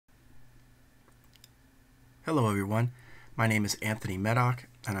Hello everyone, my name is Anthony Medock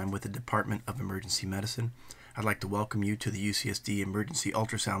and I'm with the Department of Emergency Medicine. I'd like to welcome you to the UCSD Emergency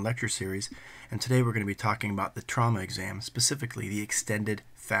Ultrasound Lecture Series, and today we're going to be talking about the trauma exam, specifically the extended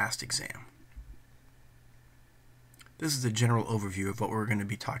FAST exam. This is a general overview of what we're going to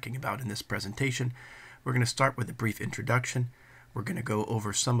be talking about in this presentation. We're going to start with a brief introduction. We're going to go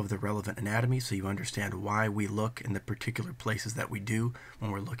over some of the relevant anatomy so you understand why we look in the particular places that we do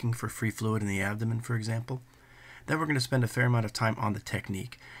when we're looking for free fluid in the abdomen, for example. Then we're going to spend a fair amount of time on the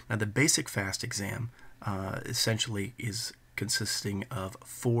technique. Now, the basic FAST exam essentially is consisting of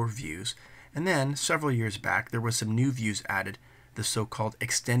 4 views. And then, several years back, there were some new views added, the so-called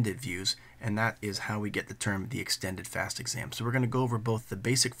extended views, and that is how we get the term the extended FAST exam. So we're going to go over both the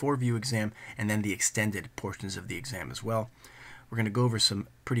basic 4-view exam and then the extended portions of the exam as well. We're going to go over some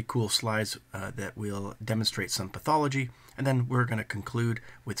pretty cool slides that will demonstrate some pathology, and then we're going to conclude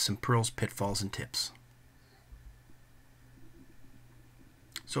with some pearls, pitfalls, and tips.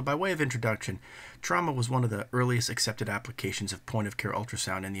 So by way of introduction, trauma was one of the earliest accepted applications of point-of-care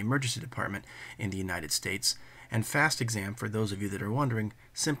ultrasound in the emergency department in the United States, and FAST exam, for those of you that are wondering,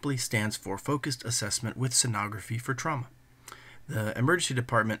 simply stands for Focused Assessment with Sonography for Trauma. The emergency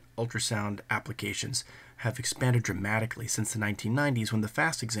department ultrasound applications have expanded dramatically since the 1990s when the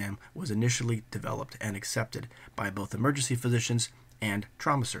FAST exam was initially developed and accepted by both emergency physicians and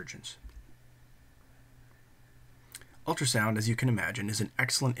trauma surgeons. Ultrasound, as you can imagine, is an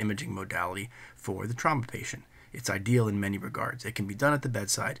excellent imaging modality for the trauma patient. It's ideal in many regards. It can be done at the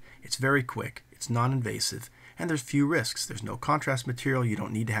bedside, it's very quick, it's non-invasive, and there's few risks. There's no contrast material, you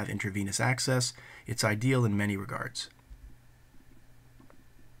don't need to have intravenous access. It's ideal in many regards.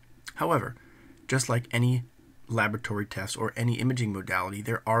 However, just like any laboratory test or any imaging modality,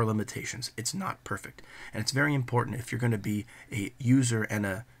 there are limitations. It's not perfect. And it's very important, if you're going to be a user and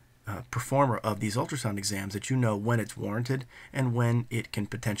a performer of these ultrasound exams, that you know when it's warranted and when it can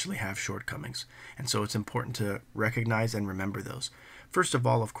potentially have shortcomings. And so it's important to recognize and remember those. First of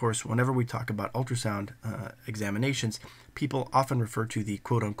all, of course, whenever we talk about ultrasound examinations, people often refer to the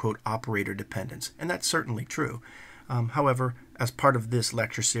quote-unquote operator dependence, and that's certainly true. However, as part of this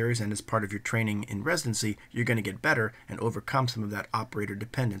lecture series and as part of your training in residency, you're going to get better and overcome some of that operator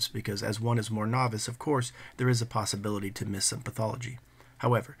dependence, because as one is more novice, of course, there is a possibility to miss some pathology.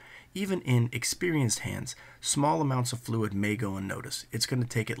 However, even in experienced hands, small amounts of fluid may go unnoticed. It's going to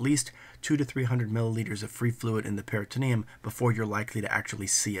take at least 200 to 300 milliliters of free fluid in the peritoneum before you're likely to actually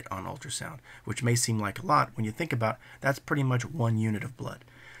see it on ultrasound, which may seem like a lot. When you think about it, that's pretty much 1 unit of blood.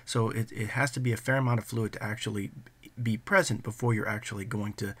 So it has to be a fair amount of fluid to actually be present before you're actually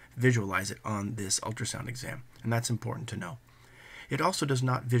going to visualize it on this ultrasound exam, and that's important to know. It also does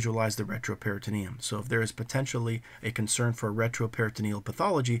not visualize the retroperitoneum, so if there is potentially a concern for retroperitoneal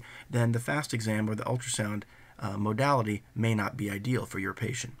pathology, then the FAST exam or the ultrasound modality may not be ideal for your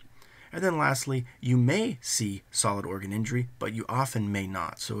patient. And then lastly, you may see solid organ injury, but you often may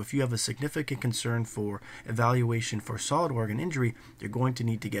not. So if you have a significant concern for evaluation for solid organ injury, you're going to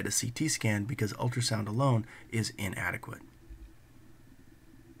need to get a CT scan because ultrasound alone is inadequate.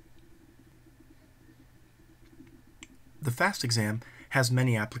 The FAST exam has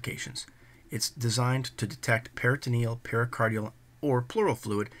many applications. It's designed to detect peritoneal, pericardial, or pleural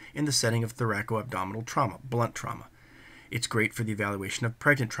fluid in the setting of thoracoabdominal trauma, blunt trauma. It's great for the evaluation of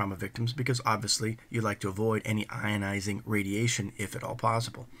pregnant trauma victims because obviously you like to avoid any ionizing radiation if at all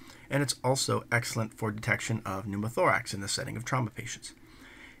possible. And it's also excellent for detection of pneumothorax in the setting of trauma patients.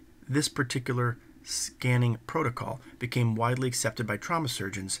 This particular scanning protocol became widely accepted by trauma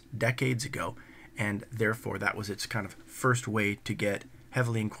surgeons decades ago, and therefore that was its kind of first way to get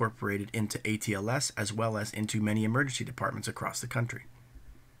heavily incorporated into ATLS as well as into many emergency departments across the country.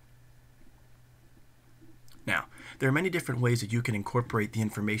 Now, there are many different ways that you can incorporate the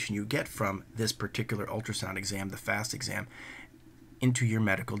information you get from this particular ultrasound exam, the FAST exam, into your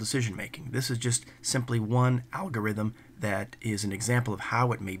medical decision making. This is just simply one algorithm that is an example of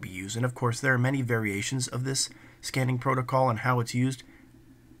how it may be used, and of course there are many variations of this scanning protocol and how it's used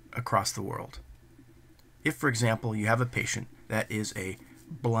across the world. If, for example, you have a patient that is a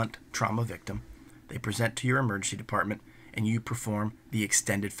blunt trauma victim, they present to your emergency department and you perform the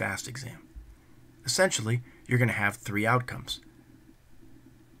extended FAST exam. Essentially, you're going to have 3 outcomes.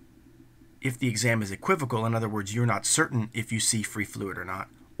 If the exam is equivocal, in other words, you're not certain if you see free fluid or not,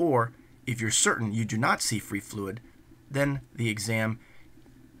 or if you're certain you do not see free fluid, then the exam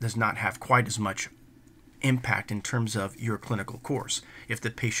does not have quite as much impact in terms of your clinical course. If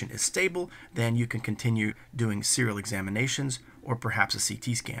the patient is stable, then you can continue doing serial examinations or perhaps a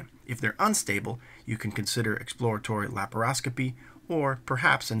CT scan. If they're unstable, you can consider exploratory laparoscopy or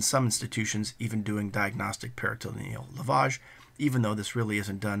perhaps in some institutions even doing diagnostic peritoneal lavage, even though this really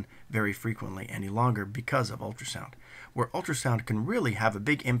isn't done very frequently any longer because of ultrasound. Where ultrasound can really have a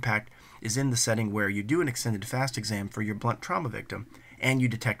big impact is in the setting where you do an extended fast exam for your blunt trauma victim and you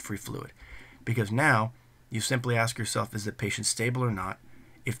detect free fluid. Because now you simply ask yourself, is the patient stable or not?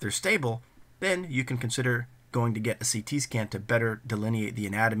 If they're stable, then you can consider going to get a CT scan to better delineate the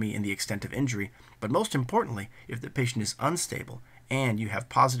anatomy and the extent of injury. But most importantly, if the patient is unstable and you have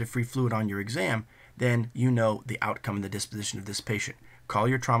positive free fluid on your exam, then you know the outcome and the disposition of this patient. Call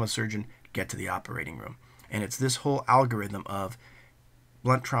your trauma surgeon, get to the operating room. And it's this whole algorithm of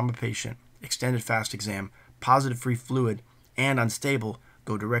blunt trauma patient, extended fast exam, positive free fluid, and unstable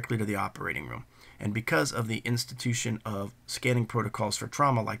go directly to the operating room. And because of the institution of scanning protocols for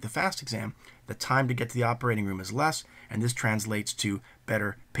trauma like the fast exam, the time to get to the operating room is less, and this translates to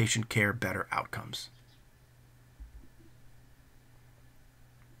better patient care, better outcomes.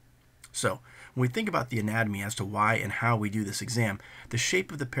 So, when we think about the anatomy as to why and how we do this exam, the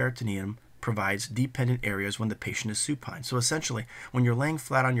shape of the peritoneum provides dependent areas when the patient is supine. So essentially, when you're laying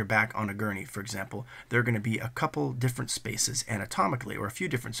flat on your back on a gurney, for example, there are going to be a couple different spaces anatomically, or a few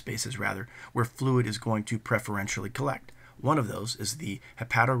different spaces rather, where fluid is going to preferentially collect. One of those is the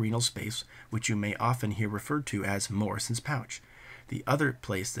hepatorenal space, which you may often hear referred to as Morrison's pouch. The other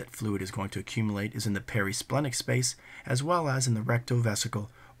place that fluid is going to accumulate is in the perisplenic space, as well as in the rectovesical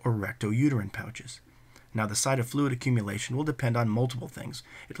or rectouterine pouches. Now, the site of fluid accumulation will depend on multiple things.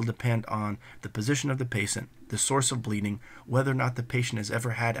 It will depend on the position of the patient, the source of bleeding, whether or not the patient has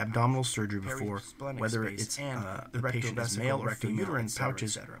ever had abdominal surgery before, whether it's the patient is male or rectouterine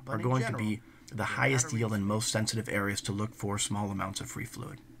pouches are going to be the highest yield and most sensitive areas to look for small amounts of free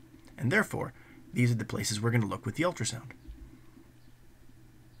fluid. And therefore, these are the places we're going to look with the ultrasound.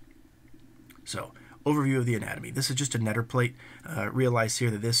 So, overview of the anatomy. This is just a Netter plate. Realize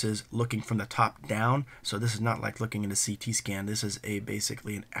here that this is looking from the top down, so this is not like looking at a CT scan. This is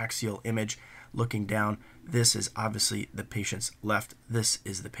basically an axial image looking down. This is obviously the patient's left. This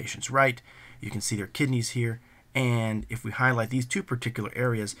is the patient's right. You can see their kidneys here. And if we highlight these two particular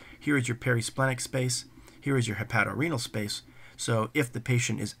areas, here is your perisplenic space. Here is your hepatorenal space. So if the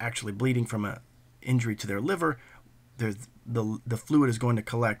patient is actually bleeding from an injury to their liver, the fluid is going to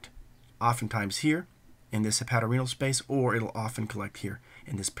collect oftentimes here in this hepatorenal space, or it'll often collect here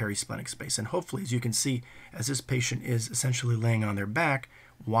in this perisplenic space. And hopefully, as you can see, as this patient is essentially laying on their back,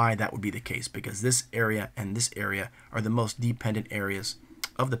 why that would be the case, because this area and this area are the most dependent areas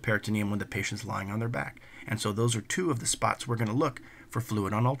of the peritoneum when the patient's lying on their back. And so those are two of the spots we're going to look for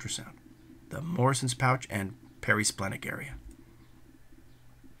fluid on ultrasound: the Morrison's pouch and perisplenic area.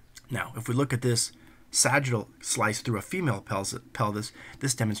 Now, if we look at this sagittal slice through a female pelvis,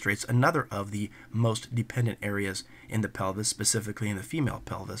 this demonstrates another of the most dependent areas in the pelvis, specifically in the female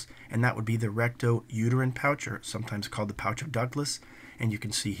pelvis, and that would be the rectouterine pouch, or sometimes called the pouch of Douglas, and you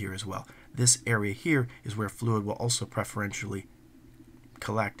can see here as well. This area here is where fluid will also preferentially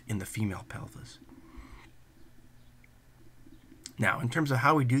collect in the female pelvis. Now, in terms of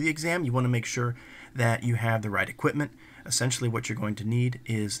how we do the exam, you want to make sure that you have the right equipment. Essentially, what you're going to need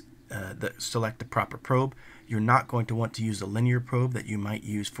is select the proper probe. You're not going to want to use a linear probe that you might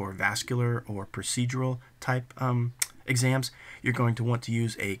use for vascular or procedural type exams. You're going to want to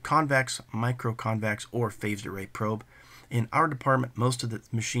use a convex, microconvex, or phased array probe. In our department, most of the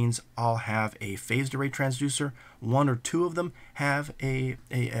machines all have a phased array transducer. One or two of them have a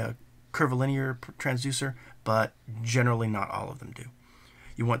curvilinear transducer, but generally not all of them do.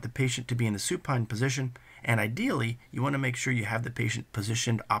 You want the patient to be in the supine position, and ideally, you want to make sure you have the patient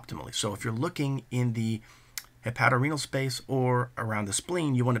positioned optimally. So if you're looking in the hepatorenal space or around the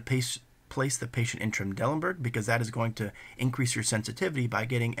spleen, you want to place the patient in Trendelenburg, because that is going to increase your sensitivity by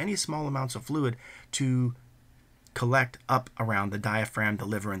getting any small amounts of fluid to collect up around the diaphragm, the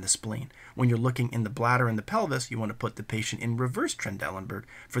liver, and the spleen. When you're looking in the bladder and the pelvis, you want to put the patient in reverse Trendelenburg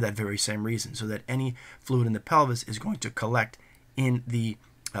for that very same reason, so that any fluid in the pelvis is going to collect in the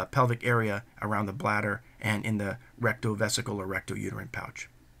pelvic area around the bladder and in the rectovesical or rectouterine pouch.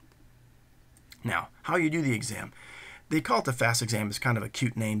 Now, how you do the exam. They call it the fast exam. It's kind of a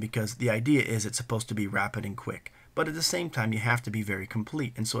cute name because the idea is it's supposed to be rapid and quick. But at the same time, you have to be very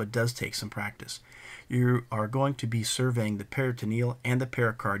complete, and so it does take some practice. You are going to be surveying the peritoneal and the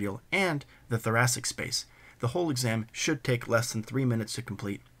pericardial and the thoracic space. The whole exam should take less than 3 minutes to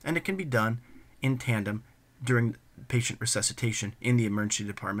complete, and it can be done in tandem during patient resuscitation in the emergency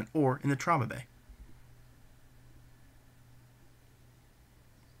department or in the trauma bay.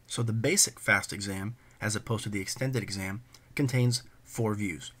 So the basic fast exam, as opposed to the extended exam, contains 4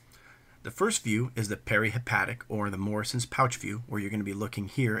 views. The first view is the perihepatic, or the Morison's pouch view, where you're going to be looking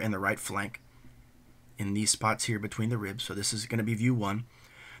here in the right flank, in these spots here between the ribs. So this is going to be view 1.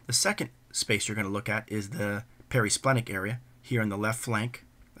 The second space you're going to look at is the perisplenic area, here in the left flank,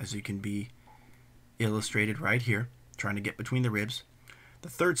 as you can be illustrated right here, trying to get between the ribs. The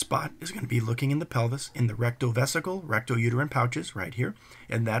third spot is going to be looking in the pelvis, in the rectovesical, rectouterine pouches right here,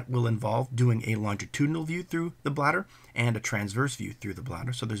 and that will involve doing a longitudinal view through the bladder and a transverse view through the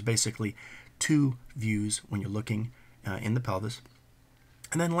bladder. So there's basically 2 views when you're looking in the pelvis.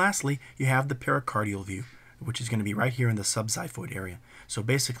 And then lastly, you have the pericardial view, which is going to be right here in the subxiphoid area. So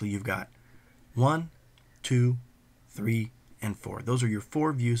basically you've got 1, 2, 3, and 4. Those are your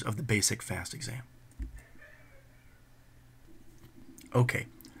 4 views of the basic FAST exam. Okay,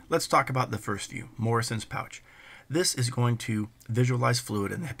 let's talk about the first view, Morison's pouch. This is going to visualize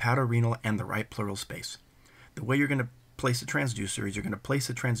fluid in the hepatorenal and the right pleural space. The way you're going to place the transducer is you're going to place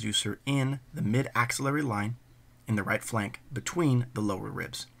the transducer in the mid-axillary line in the right flank between the lower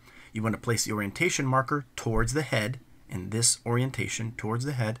ribs. You want to place the orientation marker towards the head, in this orientation towards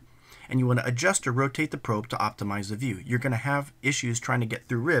the head, and you want to adjust or rotate the probe to optimize the view. You're going to have issues trying to get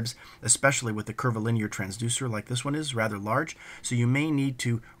through ribs, especially with the curvilinear transducer like this one is, rather large, so you may need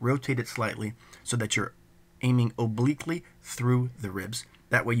to rotate it slightly so that you're aiming obliquely through the ribs.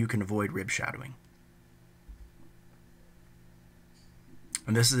 That way you can avoid rib shadowing.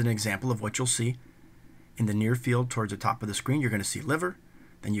 And this is an example of what you'll see in the near field towards the top of the screen. You're going to see liver,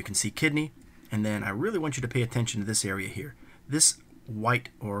 then you can see kidney, and then I really want you to pay attention to this area here. This white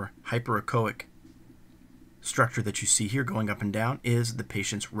or hyperechoic structure that you see here going up and down is the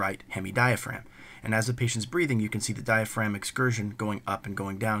patient's right hemidiaphragm. And as the patient's breathing, you can see the diaphragm excursion going up and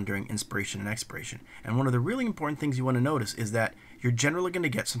going down during inspiration and expiration. And one of the really important things you want to notice is that you're generally going to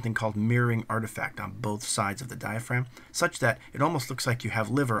get something called mirroring artifact on both sides of the diaphragm, such that it almost looks like you have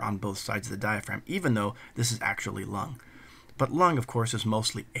liver on both sides of the diaphragm, even though this is actually lung. But lung, of course, is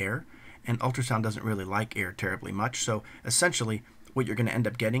mostly air, and ultrasound doesn't really like air terribly much. So essentially, what you're going to end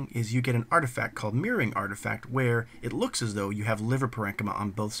up getting is you get an artifact called mirroring artifact, where it looks as though you have liver parenchyma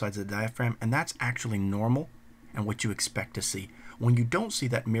on both sides of the diaphragm, and that's actually normal and what you expect to see. When you don't see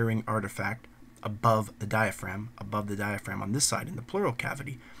that mirroring artifact above the diaphragm on this side in the pleural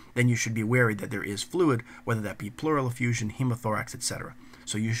cavity, then you should be wary that there is fluid, whether that be pleural effusion, hemothorax, etc.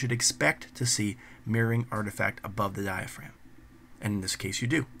 So you should expect to see mirroring artifact above the diaphragm. And in this case you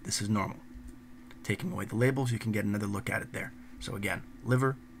do. This is normal. Taking away the labels, you can get another look at it there. So again,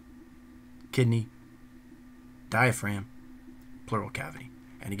 liver, kidney, diaphragm, pleural cavity.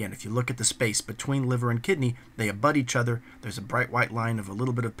 And again, if you look at the space between liver and kidney, they abut each other. There's a bright white line of a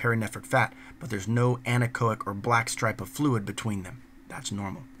little bit of perinephric fat, but there's no anechoic or black stripe of fluid between them. That's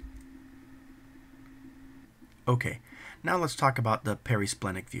normal. Okay, now let's talk about the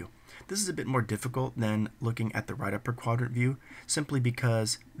perisplenic view. This is a bit more difficult than looking at the right upper quadrant view, simply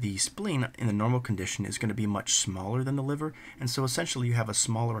because the spleen in the normal condition is going to be much smaller than the liver, and so essentially you have a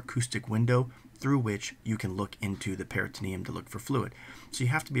smaller acoustic window through which you can look into the peritoneum to look for fluid. So you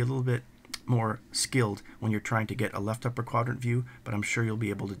have to be a little bit more skilled when you're trying to get a left upper quadrant view, but I'm sure you'll be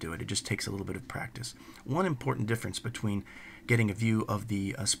able to do it. It just takes a little bit of practice. One important difference between getting a view of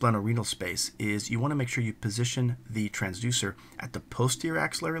the splenorenal space is you want to make sure you position the transducer at the posterior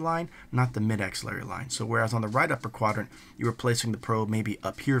axillary line, not the mid-axillary line. So whereas on the right upper quadrant, you were placing the probe maybe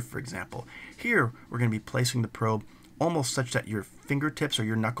up here, for example. Here, we're going to be placing the probe almost such that your fingertips or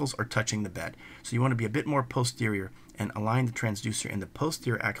your knuckles are touching the bed. So you want to be a bit more posterior and align the transducer in the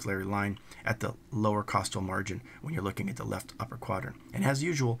posterior axillary line at the lower costal margin when you're looking at the left upper quadrant. And as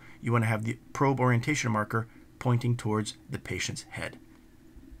usual, you want to have the probe orientation marker pointing towards the patient's head.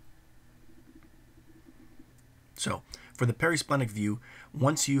 So for the perisplenic view,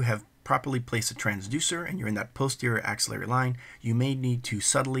 once you have properly placed the transducer and you're in that posterior axillary line, you may need to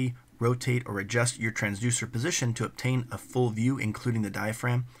subtly rotate or adjust your transducer position to obtain a full view, including the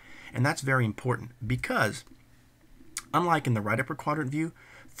diaphragm. And that's very important because, unlike in the right upper quadrant view,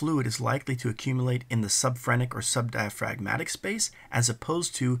 fluid is likely to accumulate in the subphrenic or subdiaphragmatic space as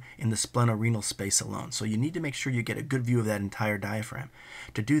opposed to in the splenorenal space alone. So you need to make sure you get a good view of that entire diaphragm.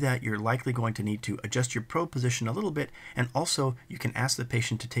 To do that, you're likely going to need to adjust your probe position a little bit, and also you can ask the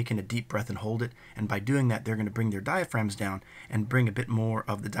patient to take in a deep breath and hold it, and by doing that they're going to bring their diaphragms down and bring a bit more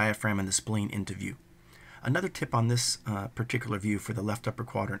of the diaphragm and the spleen into view. Another tip on this particular view for the left upper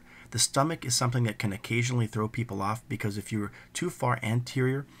quadrant, the stomach is something that can occasionally throw people off because if you're too far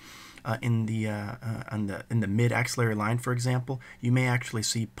anterior in the mid-axillary line, for example, you may actually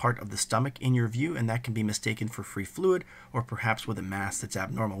see part of the stomach in your view, and that can be mistaken for free fluid or perhaps with a mass that's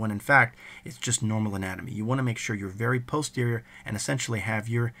abnormal, when in fact it's just normal anatomy. You want to make sure you're very posterior and essentially have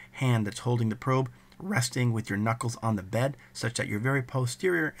your hand that's holding the probe resting with your knuckles on the bed such that you're very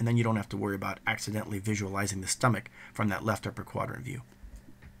posterior, and then you don't have to worry about accidentally visualizing the stomach from that left upper quadrant view.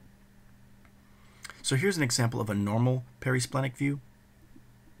 So here's an example of a normal perisplenic view.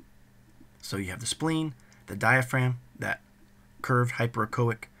 So you have the spleen, the diaphragm, that curved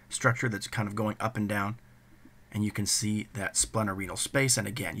hyperechoic structure that's kind of going up and down, and you can see that splenorenal space, and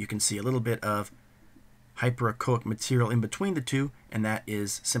again you can see a little bit of hyperechoic material in between the two, and that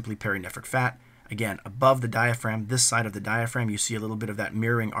is simply perinephric fat. Again, above the diaphragm, this side of the diaphragm, you see a little bit of that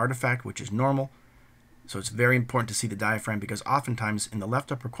mirroring artifact, which is normal. So it's very important to see the diaphragm, because oftentimes in the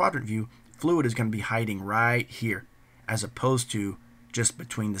left upper quadrant view, fluid is going to be hiding right here, as opposed to just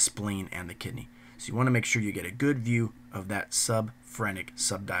between the spleen and the kidney. So you want to make sure you get a good view of that subphrenic,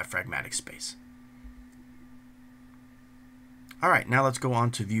 subdiaphragmatic space. All right, now let's go on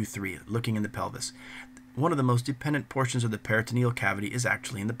to view 3, looking in the pelvis. One of the most dependent portions of the peritoneal cavity is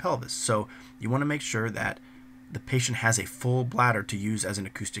actually in the pelvis. So you want to make sure that the patient has a full bladder to use as an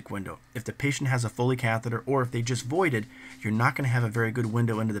acoustic window. If the patient has a Foley catheter, or if they just voided, you're not going to have a very good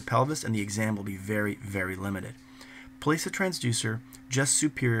window into the pelvis, and the exam will be very, very limited. Place a transducer just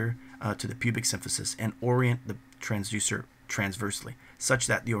superior to the pubic symphysis and orient the transducer transversely, such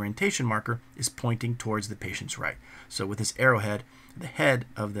that the orientation marker is pointing towards the patient's right. So with this arrowhead, the head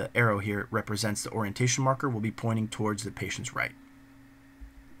of the arrow here represents the orientation marker, will be pointing towards the patient's right.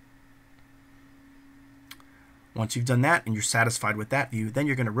 Once you've done that and you're satisfied with that view, then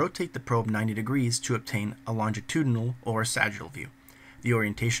you're going to rotate the probe 90 degrees to obtain a longitudinal or sagittal view. The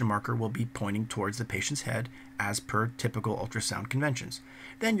orientation marker will be pointing towards the patient's head as per typical ultrasound conventions.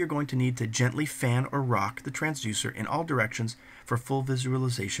 Then you're going to need to gently fan or rock the transducer in all directions for full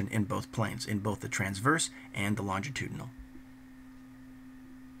visualization in both planes, in both the transverse and the longitudinal.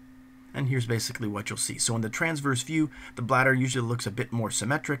 And here's basically what you'll see. So in the transverse view, the bladder usually looks a bit more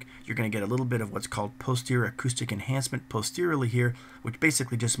symmetric. You're going to get a little bit of what's called posterior acoustic enhancement posteriorly here, which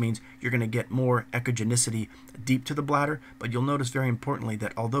basically just means you're going to get more echogenicity deep to the bladder. But you'll notice very importantly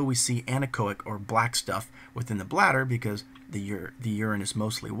that although we see anechoic or black stuff within the bladder, because the urine is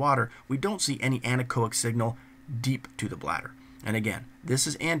mostly water, we don't see any anechoic signal deep to the bladder. And again, this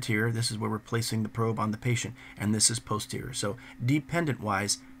is anterior, this is where we're placing the probe on the patient, and this is posterior. So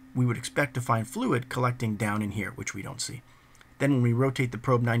dependent-wise, we would expect to find fluid collecting down in here, which we don't see. Then when we rotate the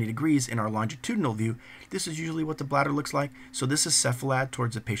probe 90 degrees in our longitudinal view, this is usually what the bladder looks like. So this is cephalad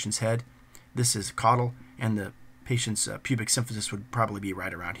towards the patient's head. This is caudal, and the patient's pubic symphysis would probably be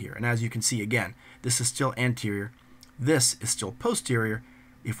right around here. And as you can see again, this is still anterior. This is still posterior.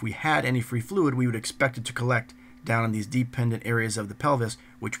 If we had any free fluid, we would expect it to collect down in these dependent areas of the pelvis,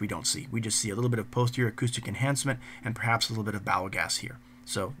 which we don't see. We just see a little bit of posterior acoustic enhancement and perhaps a little bit of bowel gas here.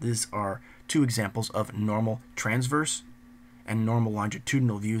 So these are two examples of normal transverse and normal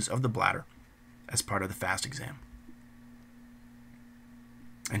longitudinal views of the bladder as part of the FAST exam.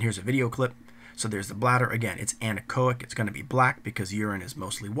 And here's a video clip. So there's the bladder. Again, it's anechoic. It's going to be black because urine is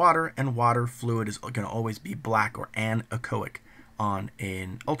mostly water, and water fluid is going to always be black or anechoic on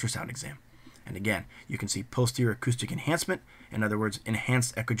an ultrasound exam. And again, you can see posterior acoustic enhancement, in other words,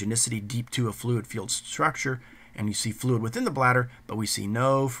 enhanced echogenicity deep to a fluid field structure, and you see fluid within the bladder, but we see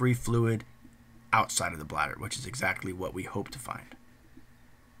no free fluid outside of the bladder, which is exactly what we hope to find.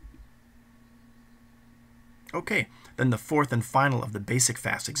 Okay, then the fourth and final of the basic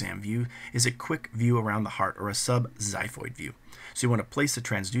FAST exam view is a quick view around the heart, or a subxiphoid view. So you want to place the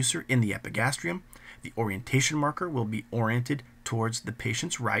transducer in the epigastrium. The orientation marker will be oriented towards the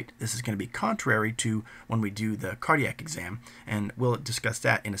patient's right. This is going to be contrary to when we do the cardiac exam, and we'll discuss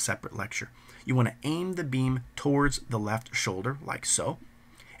that in a separate lecture. You want to aim the beam towards the left shoulder, like so,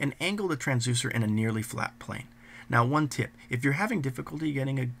 and angle the transducer in a nearly flat plane. Now, one tip, if you're having difficulty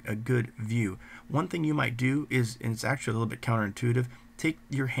getting a good view, one thing you might do is, and it's actually a little bit counterintuitive, take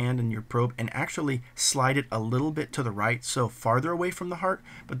your hand and your probe and actually slide it a little bit to the right, so farther away from the heart.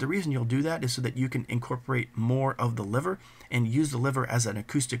 But the reason you'll do that is so that you can incorporate more of the liver and use the liver as an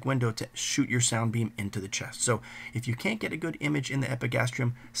acoustic window to shoot your sound beam into the chest. So if you can't get a good image in the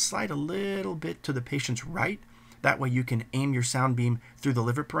epigastrium, slide a little bit to the patient's right. That way you can aim your sound beam through the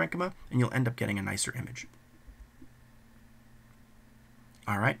liver parenchyma, and you'll end up getting a nicer image.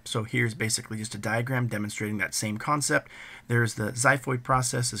 All right, so here's basically just a diagram demonstrating that same concept. There's the xiphoid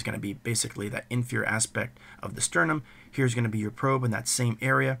process, is going to be basically that inferior aspect of the sternum. Here's going to be your probe in that same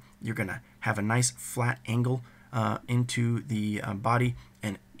area. You're going to have a nice flat angle into the body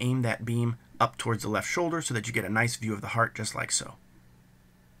and aim that beam up towards the left shoulder so that you get a nice view of the heart, just like so.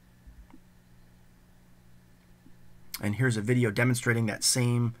 And here's a video demonstrating that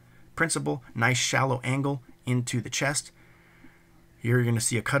same principle. Nice shallow angle into the chest. Here you're going to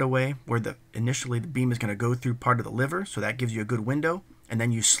see a cutaway where initially the beam is going to go through part of the liver, so that gives you a good window, and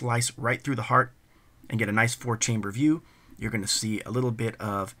then you slice right through the heart and get a nice 4-chamber view. You're going to see a little bit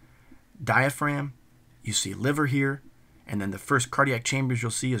of diaphragm, you see liver here, and then the first cardiac chambers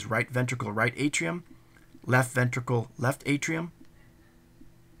you'll see is right ventricle, right atrium, left ventricle, left atrium.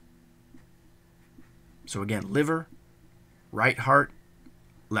 So again, liver, right heart,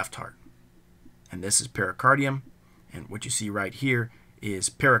 left heart. And this is pericardium. And what you see right here is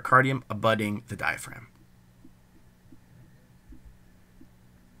pericardium abutting the diaphragm.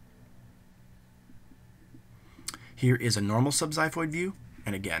 Here is a normal subxiphoid view.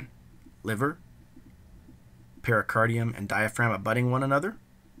 And again, liver, pericardium, and diaphragm abutting one another.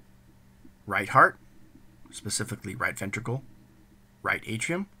 Right heart, specifically right ventricle, right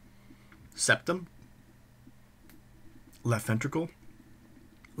atrium, septum, left ventricle,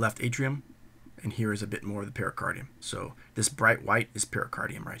 left atrium, and here is a bit more of the pericardium. So this bright white is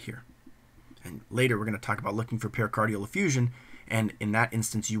pericardium right here. And later we're going to talk about looking for pericardial effusion, and in that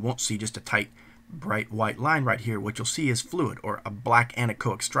instance you won't see just a tight bright white line right here. What you'll see is fluid, or a black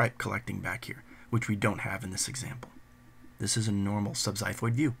anechoic stripe collecting back here, which we don't have in this example. This is a normal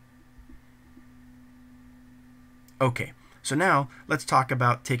subxiphoid view. Okay, so now let's talk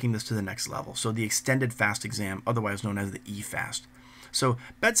about taking this to the next level. So the extended FAST exam, otherwise known as the EFAST. So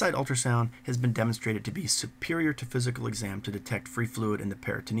bedside ultrasound has been demonstrated to be superior to physical exam to detect free fluid in the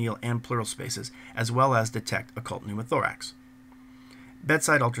peritoneal and pleural spaces, as well as detect occult pneumothorax.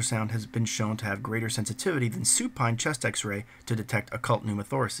 Bedside ultrasound has been shown to have greater sensitivity than supine chest x-ray to detect occult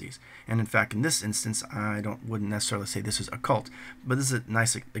pneumothoraces. And in fact, in this instance, I wouldn't necessarily say this is occult, but this is a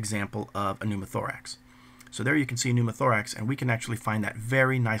nice example of a pneumothorax. So there you can see pneumothorax, and we can actually find that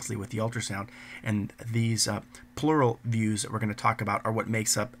very nicely with the ultrasound. And these pleural views that we're going to talk about are what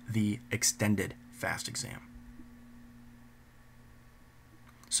makes up the extended FAST exam.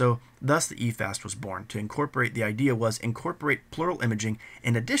 So thus the EFAST was born. To incorporate, the idea was incorporate pleural imaging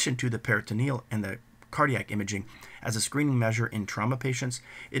in addition to the peritoneal and the cardiac imaging as a screening measure in trauma patients.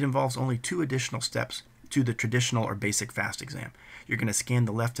 It involves only 2 additional steps to the traditional or basic FAST exam. You're going to scan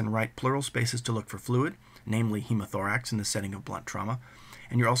the left and right pleural spaces to look for fluid, namely hemothorax in the setting of blunt trauma,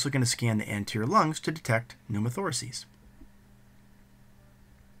 and you're also going to scan the anterior lungs to detect pneumothoraces.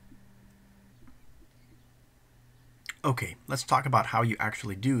 Okay, let's talk about how you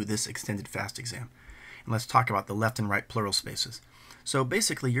actually do this extended FAST exam. And let's talk about the left and right pleural spaces. So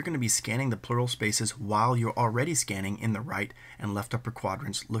basically, you're going to be scanning the pleural spaces while you're already scanning in the right and left upper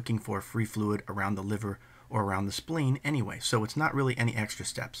quadrants, looking for free fluid around the liver or around the spleen anyway. So it's not really any extra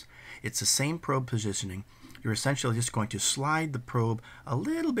steps. It's the same probe positioning. You're essentially just going to slide the probe a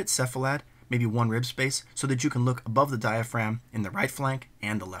little bit cephalad, maybe 1 rib space, so that you can look above the diaphragm in the right flank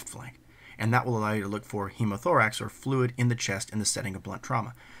and the left flank. And that will allow you to look for hemothorax, or fluid in the chest in the setting of blunt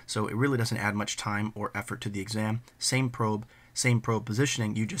trauma. So it really doesn't add much time or effort to the exam. Same probe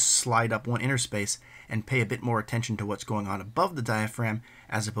positioning. You just slide up 1 interspace and pay a bit more attention to what's going on above the diaphragm,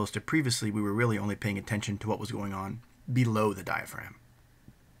 as opposed to previously we were really only paying attention to what was going on below the diaphragm.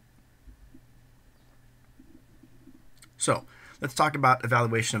 So let's talk about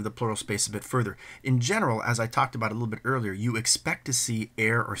evaluation of the pleural space a bit further. In general, as I talked about a little bit earlier, you expect to see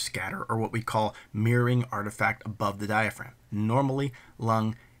air or scatter, or what we call mirroring artifact, above the diaphragm. Normally,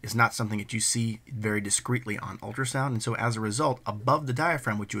 lung is not something that you see very discreetly on ultrasound, and so as a result, above the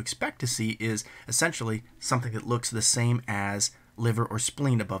diaphragm, what you expect to see is essentially something that looks the same as liver or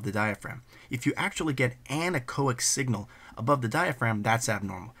spleen above the diaphragm. If you actually get anechoic signal above the diaphragm, that's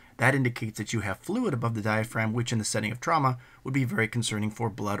abnormal. That indicates that you have fluid above the diaphragm, which in the setting of trauma would be very concerning for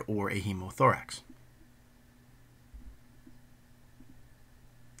blood or a hemothorax.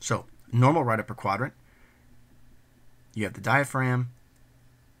 So, normal right upper quadrant, you have the diaphragm,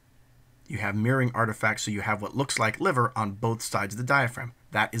 you have mirroring artifacts, so you have what looks like liver on both sides of the diaphragm.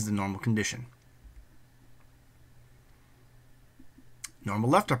 That is the normal condition. Normal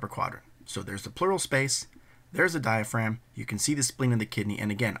left upper quadrant, so there's the pleural space, there's the diaphragm, you can see the spleen and the kidney,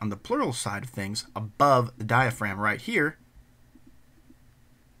 and again, on the pleural side of things, above the diaphragm right here,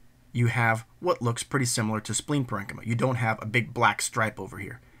 you have what looks pretty similar to spleen parenchyma. You don't have a big black stripe over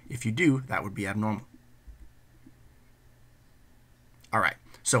here. If you do, that would be abnormal. All right,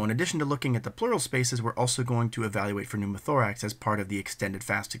 so in addition to looking at the pleural spaces, we're also going to evaluate for pneumothorax as part of the extended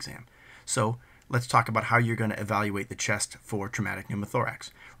FAST exam. So let's talk about how you're going to evaluate the chest for traumatic pneumothorax.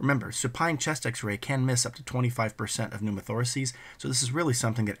 Remember, supine chest x-ray can miss up to 25% of pneumothoraces, so this is really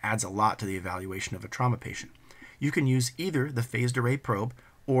something that adds a lot to the evaluation of a trauma patient. You can use either the phased array probe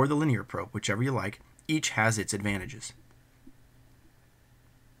or the linear probe, whichever you like. Each has its advantages.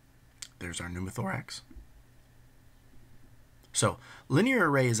 There's our pneumothorax. So linear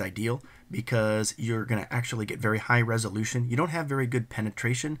array is ideal because you're going to actually get very high resolution. You don't have very good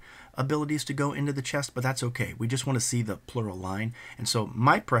penetration abilities to go into the chest, but that's okay. We just want to see the pleural line. And so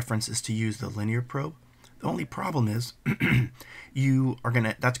my preference is to use the linear probe. The only problem is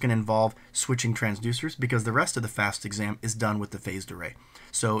that's going to involve switching transducers because the rest of the FAST exam is done with the phased array.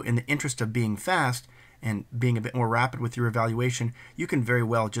 So in the interest of being fast and being a bit more rapid with your evaluation, you can very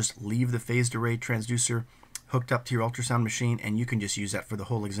well just leave the phased array transducer hooked up to your ultrasound machine, and you can just use that for the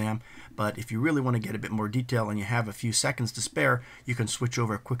whole exam. But if you really want to get a bit more detail and you have a few seconds to spare, you can switch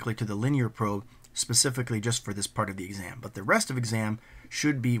over quickly to the linear probe, specifically just for this part of the exam. But the rest of exam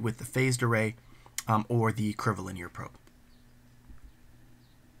should be with the phased array or the curvilinear probe.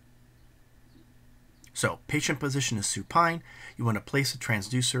 So patient position is supine. You want to place a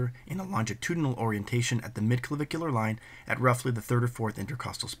transducer in a longitudinal orientation at the midclavicular line at roughly the 3rd or 4th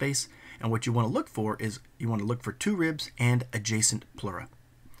intercostal space. And what you want to look for is you want to look for 2 ribs and adjacent pleura.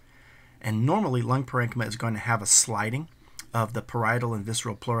 And normally lung parenchyma is going to have a sliding of the parietal and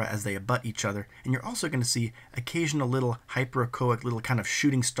visceral pleura as they abut each other. And you're also going to see occasional little hyperechoic, little kind of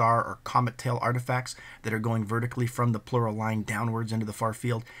shooting star or comet tail artifacts that are going vertically from the pleural line downwards into the far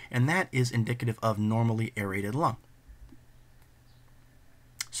field. And that is indicative of normally aerated lung.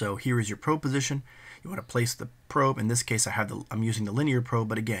 So here is your probe position. You want to place the probe. In this case, I'm using the linear probe,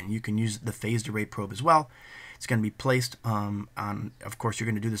 but again, you can use the phased array probe as well. It's going to be placed of course, you're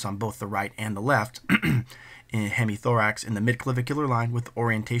going to do this on both the right and the left in hemithorax in the midclavicular line with the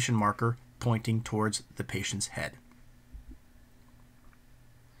orientation marker pointing towards the patient's head.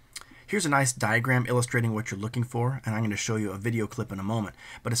 Here's a nice diagram illustrating what you're looking for, and I'm going to show you a video clip in a moment.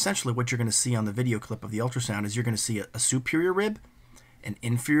 But essentially what you're going to see on the video clip of the ultrasound is you're going to see a superior rib, an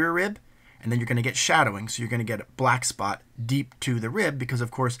inferior rib, and then you're going to get shadowing. So you're going to get a black spot deep to the rib because,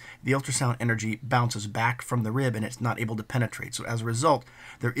 of course, the ultrasound energy bounces back from the rib and it's not able to penetrate. So as a result,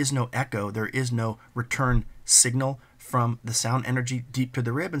 there is no echo, there is no return signal from the sound energy deep to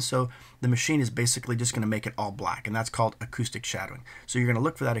the rib, and so the machine is basically just going to make it all black, and that's called acoustic shadowing. So you're going to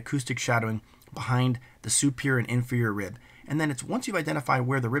look for that acoustic shadowing behind the superior and inferior rib. And then once you've identified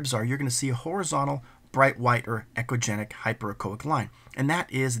where the ribs are, you're going to see a horizontal, bright white or echogenic hyperechoic line, and that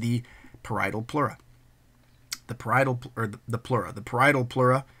is the parietal pleura. The parietal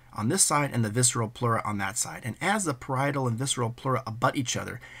pleura on this side and the visceral pleura on that side. And as the parietal and visceral pleura abut each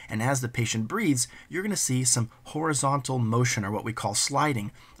other, and as the patient breathes, you're going to see some horizontal motion, or what we call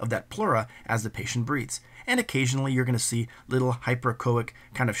sliding, of that pleura as the patient breathes. And occasionally you're going to see little hyperechoic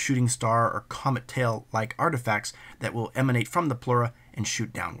kind of shooting star or comet tail-like artifacts that will emanate from the pleura and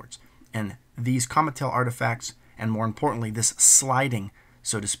shoot downwards. And these comet tail artifacts, and more importantly, this sliding,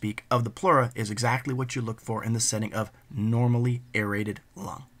 so to speak, of the pleura is exactly what you look for in the setting of normally aerated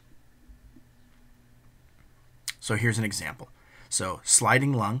lung. So here's an example. So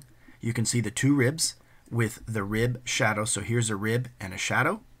sliding lung, you can see the 2 ribs with the rib shadow. So here's a rib and a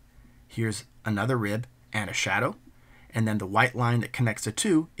shadow. Here's another rib and a shadow. And then the white line that connects the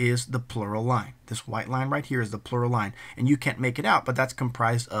 2 is the pleural line. This white line right here is the pleural line. And you can't make it out, but that's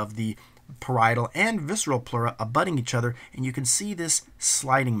comprised of the parietal and visceral pleura abutting each other, and you can see this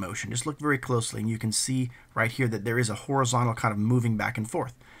sliding motion. Just look very closely and you can see right here that there is a horizontal kind of moving back and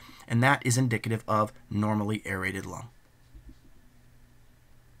forth, and that is indicative of normally aerated lung.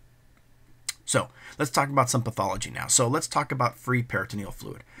 So let's talk about some pathology now. So let's talk about free peritoneal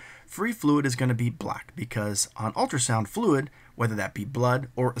fluid. Free fluid is going to be black because on ultrasound, fluid, whether that be blood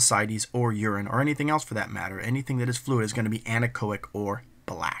or ascites or urine or anything else for that matter, anything that is fluid is going to be anechoic or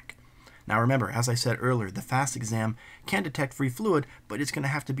black. Now remember, as I said earlier, the FAST exam can detect free fluid, but it's going to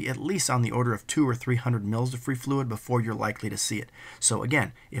have to be at least on the order of 200 or 300 mils of free fluid before you're likely to see it. So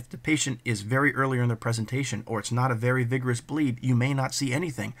again, if the patient is very earlier in their presentation or it's not a very vigorous bleed, you may not see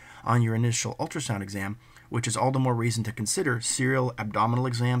anything on your initial ultrasound exam, which is all the more reason to consider serial abdominal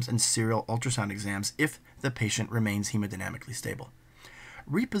exams and serial ultrasound exams if the patient remains hemodynamically stable.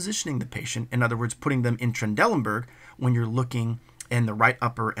 Repositioning the patient, in other words, putting them in Trendelenburg when you're looking in the right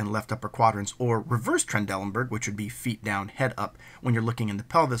upper and left upper quadrants, or reverse Trendelenburg, which would be feet down, head up, when you're looking in the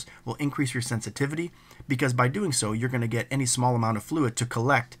pelvis, will increase your sensitivity, because by doing so, you're going to get any small amount of fluid to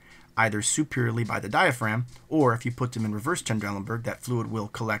collect either superiorly by the diaphragm, or if you put them in reverse Trendelenburg, that fluid will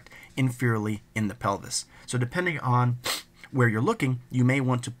collect inferiorly in the pelvis. So depending on where you're looking, you may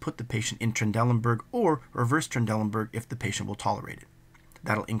want to put the patient in Trendelenburg or reverse Trendelenburg if the patient will tolerate it.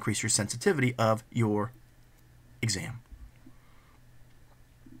 That'll increase your sensitivity of your exam.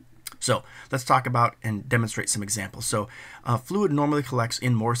 So let's talk about and demonstrate some examples. So fluid normally collects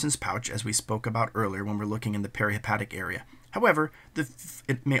in Morison's pouch, as we spoke about earlier when we're looking in the perihepatic area. However,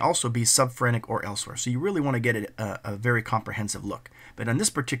 it may also be subphrenic or elsewhere, so you really want to get a very comprehensive look. But in this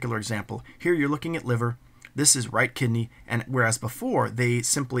particular example, here you're looking at liver, this is right kidney, and whereas before they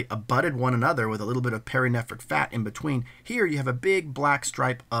simply abutted one another with a little bit of perinephric fat in between, here you have a big black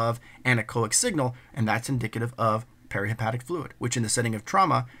stripe of anechoic signal, and that's indicative of perihepatic fluid, which in the setting of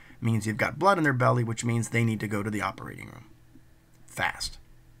trauma means you've got blood in their belly, which means they need to go to the operating room fast.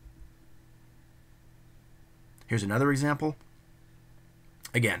 Here's another example.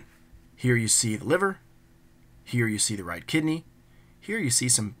 Again, here you see the liver, here you see the right kidney, here you see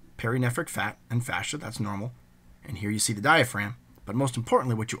some perinephric fat and fascia, that's normal, and here you see the diaphragm. But most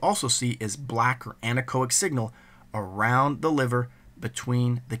importantly, what you also see is black or anechoic signal around the liver,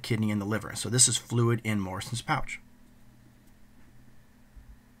 between the kidney and the liver. So this is fluid in Morison's pouch.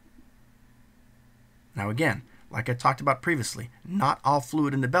 Now again, like I talked about previously, not all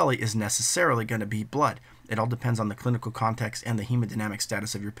fluid in the belly is necessarily going to be blood. It all depends on the clinical context and the hemodynamic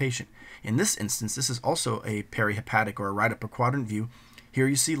status of your patient. In this instance, this is also a perihepatic or a right upper quadrant view. Here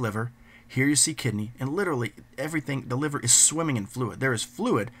you see liver, here you see kidney, and literally everything, the liver is swimming in fluid. There is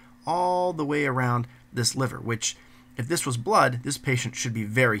fluid all the way around this liver, which if this was blood, this patient should be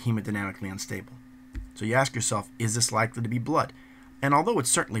very hemodynamically unstable. So you ask yourself, is this likely to be blood? And although it's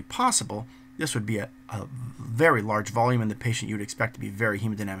certainly possible, this would be a very large volume in the patient you would expect to be very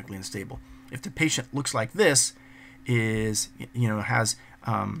hemodynamically unstable. If the patient looks like this, has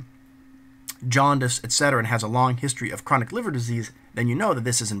jaundice, etc., and has a long history of chronic liver disease, then you know that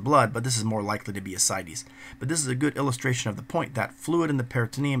this isn't blood, but this is more likely to be ascites. But this is a good illustration of the point that fluid in the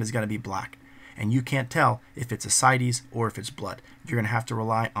peritoneum is going to be black, and you can't tell if it's ascites or if it's blood. You're going to have to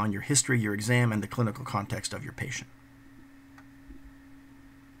rely on your history, your exam, and the clinical context of your patient.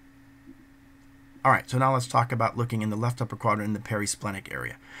 All right, so now let's talk about looking in the left upper quadrant in the perisplenic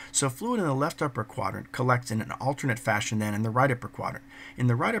area. So fluid in the left upper quadrant collects in an alternate fashion than in the right upper quadrant. In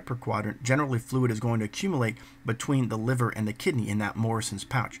the right upper quadrant, generally fluid is going to accumulate between the liver and the kidney in that Morison's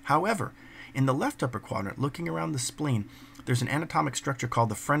pouch. However, in the left upper quadrant, looking around the spleen, there's an anatomic structure called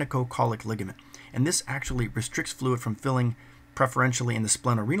the phrenicocholic ligament, and this actually restricts fluid from filling preferentially in the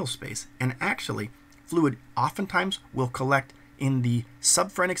splenorenal space, and actually fluid oftentimes will collect in the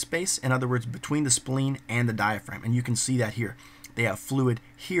subphrenic space, in other words, between the spleen and the diaphragm. And you can see that here. They have fluid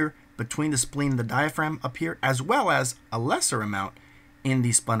here between the spleen and the diaphragm up here, as well as a lesser amount in the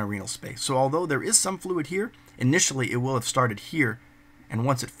splenorenal space. So although there is some fluid here, initially it will have started here, and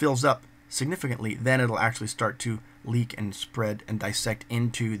once it fills up significantly, then it'll actually start to leak and spread and dissect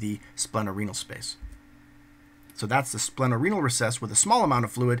into the splenorenal space. So that's the splenorenal recess with a small amount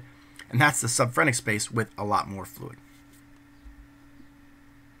of fluid, and that's the subphrenic space with a lot more fluid.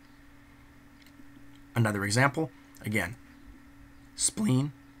 Another example, again,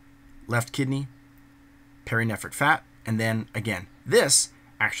 spleen, left kidney, perinephric fat, and then again, this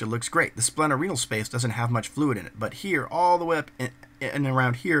actually looks great. The splenorenal space doesn't have much fluid in it, but here, all the way up and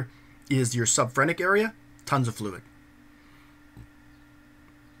around here is your subphrenic area, tons of fluid.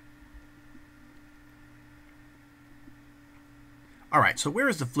 All right, so where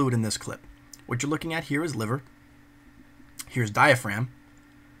is the fluid in this clip? What you're looking at here is liver. Here's diaphragm.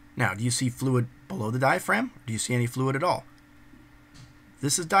 Now, do you see fluid below the diaphragm? Or do you see any fluid at all?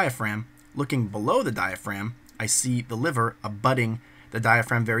 This is diaphragm. Looking below the diaphragm, I see the liver abutting the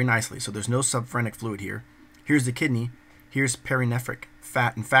diaphragm very nicely. So there's no subphrenic fluid here. Here's the kidney. Here's perinephric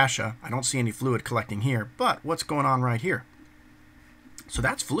fat and fascia. I don't see any fluid collecting here, but what's going on right here? So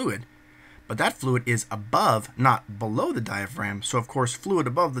that's fluid, but that fluid is above, not below the diaphragm. So of course, fluid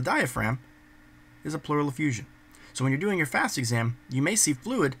above the diaphragm is a pleural effusion. So when you're doing your FAST exam, you may see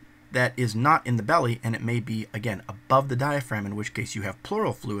fluid that is not in the belly, and it may be, again, above the diaphragm, in which case you have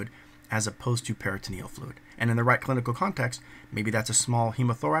pleural fluid as opposed to peritoneal fluid. And in the right clinical context, maybe that's a small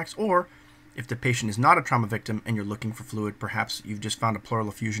hemothorax, or if the patient is not a trauma victim and you're looking for fluid, perhaps you've just found a pleural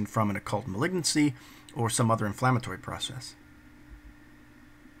effusion from an occult malignancy or some other inflammatory process.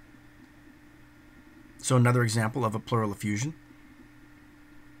 So another example of a pleural effusion.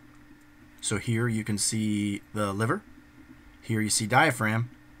 So here you can see the liver, here you see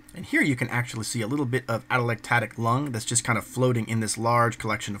diaphragm, and here you can actually see a little bit of atelectatic lung that's just kind of floating in this large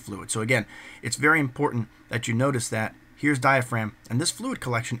collection of fluid. So again, it's very important that you notice that here's diaphragm, and this fluid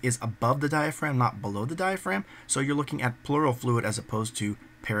collection is above the diaphragm, not below the diaphragm. So you're looking at pleural fluid as opposed to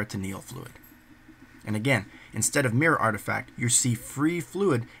peritoneal fluid. And again, Instead of mirror artifact, you see free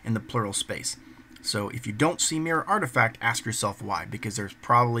fluid in the pleural space. So if you don't see mirror artifact, ask yourself why, because there's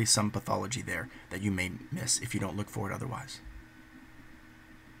probably some pathology there that you may miss if you don't look for it otherwise.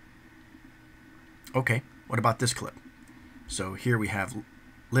 Okay, what about this clip? So here we have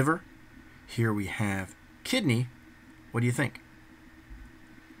liver, here we have kidney. What do you think?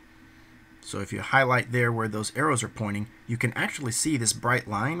 So if you highlight there where those arrows are pointing, you can actually see this bright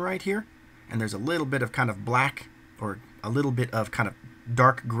line right here, and there's a little bit of kind of black or a little bit of kind of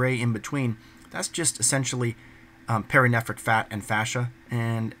dark gray in between. That's just essentially perinephric fat and fascia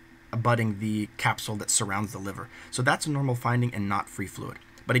and abutting the capsule that surrounds the liver. So that's a normal finding and not free fluid.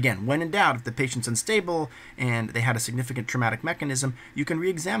 But again, when in doubt, if the patient's unstable and they had a significant traumatic mechanism, you can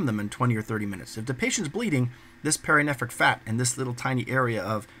re-examine them in 20 or 30 minutes. If the patient's bleeding, this perinephric fat and this little tiny area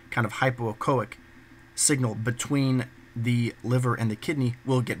of kind of hypoechoic signal between the liver and the kidney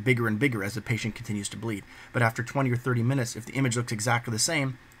will get bigger and bigger as the patient continues to bleed. But after 20 or 30 minutes, if the image looks exactly the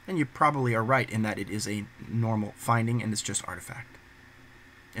same, then you probably are right in that it is a normal finding and it's just artifact.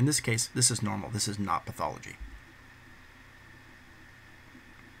 In this case, this is normal. This is not pathology.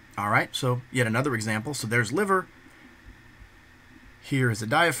 All right, so yet another example. So there's liver. Here is the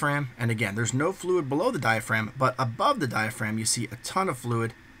diaphragm. And again, there's no fluid below the diaphragm, but above the diaphragm, you see a ton of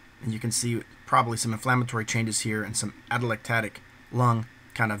fluid. And you can see probably some inflammatory changes here and some atelectatic lung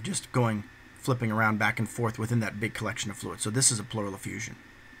kind of just flipping around back and forth within that big collection of fluid. So this is a pleural effusion.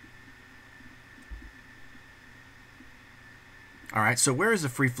 All right, so where is the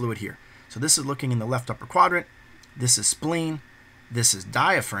free fluid here? So this is looking in the left upper quadrant. This is spleen. This is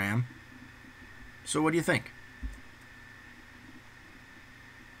diaphragm. So what do you think?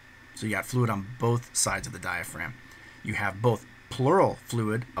 So you got fluid on both sides of the diaphragm. You have both pleural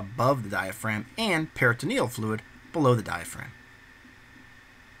fluid above the diaphragm and peritoneal fluid below the diaphragm.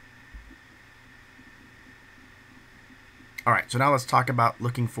 All right, so now let's talk about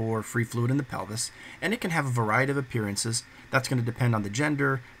looking for free fluid in the pelvis, and it can have a variety of appearances. That's going to depend on the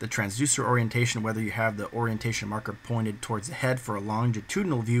gender, the transducer orientation, whether you have the orientation marker pointed towards the head for a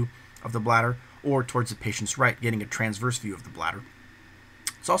longitudinal view of the bladder, or towards the patient's right, getting a transverse view of the bladder.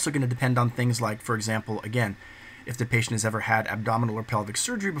 It's also going to depend on things like, for example, again, if the patient has ever had abdominal or pelvic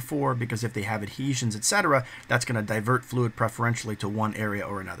surgery before, because if they have adhesions, etc., that's going to divert fluid preferentially to one area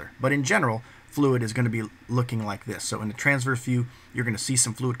or another. But in general, fluid is going to be looking like this. So in the transverse view, you're going to see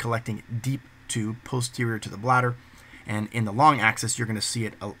some fluid collecting deep to posterior to the bladder. And in the long axis, you're going to see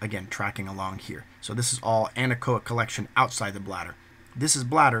it, again, tracking along here. So this is all anechoic collection outside the bladder. This is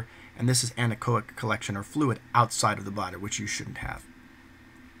bladder, and this is anechoic collection or fluid outside of the bladder, which you shouldn't have.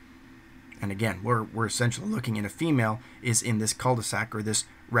 And again, we're essentially looking in a female is in this cul-de-sac or this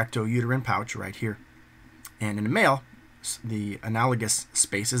recto-uterine pouch right here. And in a male, the analogous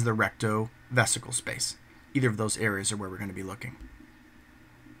space is the recto-vesical space. Either of those areas are where we're going to be looking.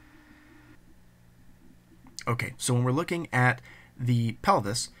 Okay, so when we're looking at the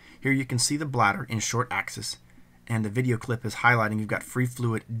pelvis, here you can see the bladder in short axis, and the video clip is highlighting you've got free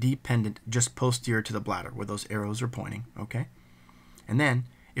fluid dependent just posterior to the bladder where those arrows are pointing, okay? And then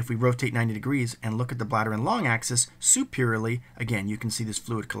if we rotate 90 degrees and look at the bladder in long axis, superiorly, again, you can see this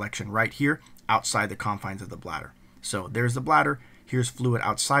fluid collection right here outside the confines of the bladder. So there's the bladder, here's fluid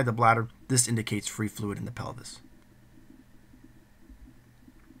outside the bladder. This indicates free fluid in the pelvis.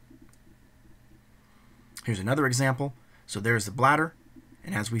 Here's another example. So there's the bladder,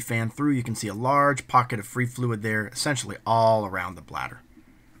 and as we fan through, you can see a large pocket of free fluid there, essentially all around the bladder.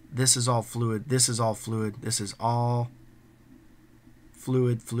 This is all fluid, this is all fluid, this is all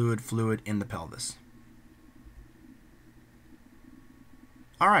fluid, fluid, fluid in the pelvis.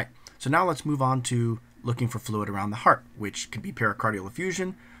 All right, so now let's move on to looking for fluid around the heart, which could be pericardial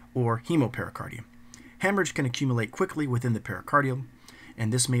effusion or hemopericardium. Hemorrhage can accumulate quickly within the pericardium,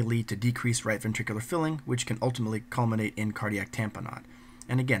 and this may lead to decreased right ventricular filling, which can ultimately culminate in cardiac tamponade.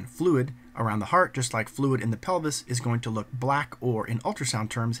 And again, fluid around the heart, just like fluid in the pelvis, is going to look black or, in ultrasound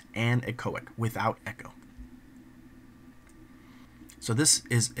terms, anechoic, without echo. So this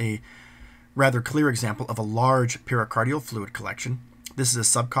is a rather clear example of a large pericardial fluid collection. This is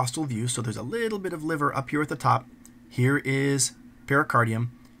a subcostal view, so there's a little bit of liver up here at the top. Here is pericardium.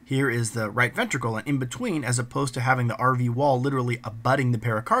 Here is the right ventricle, and in between, as opposed to having the RV wall literally abutting the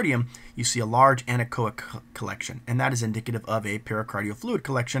pericardium, you see a large anechoic collection, and that is indicative of a pericardial fluid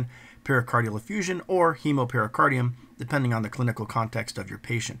collection, pericardial effusion, or hemopericardium, depending on the clinical context of your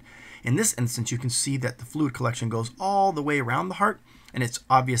patient. In this instance, you can see that the fluid collection goes all the way around the heart, and it's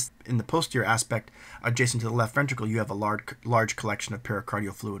obvious in the posterior aspect, adjacent to the left ventricle, you have a large collection of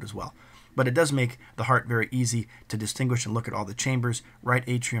pericardial fluid as well. But it does make the heart very easy to distinguish and look at all the chambers: right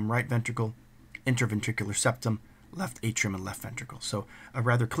atrium, right ventricle, interventricular septum, left atrium, and left ventricle. So a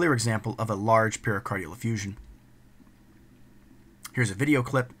rather clear example of a large pericardial effusion. Here's a video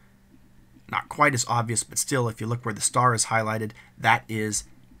clip. Not quite as obvious, but still, if you look where the star is highlighted, that is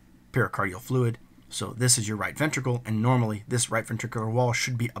pericardial fluid. So this is your right ventricle, and normally this right ventricular wall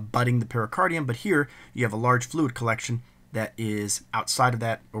should be abutting the pericardium, but here you have a large fluid collection that is outside of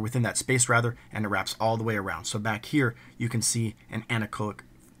that, or within that space rather, and it wraps all the way around. So back here you can see an anechoic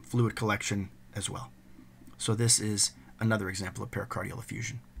fluid collection as well. So this is another example of pericardial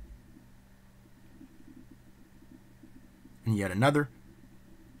effusion. And yet another.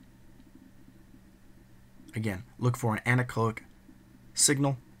 Again, look for an anechoic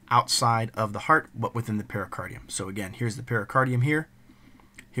signal outside of the heart, but within the pericardium. So again, here's the pericardium here.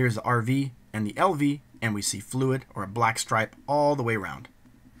 Here's the RV and the LV, and we see fluid or a black stripe all the way around.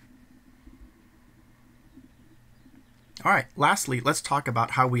 All right, lastly, let's talk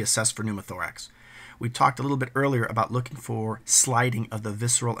about how we assess for pneumothorax. We talked a little bit earlier about looking for sliding of the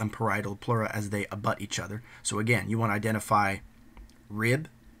visceral and parietal pleura as they abut each other. So again, you want to identify rib,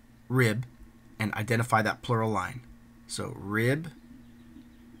 rib, and identify that pleural line. So rib,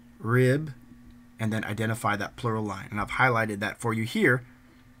 rib, and then identify that pleural line. And I've highlighted that for you here.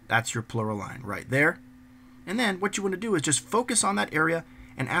 That's your pleural line right there. And then what you want to do is just focus on that area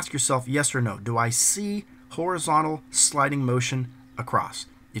and ask yourself yes or no. Do I see horizontal sliding motion across?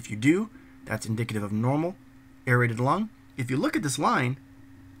 If you do, that's indicative of normal aerated lung. If you look at this line,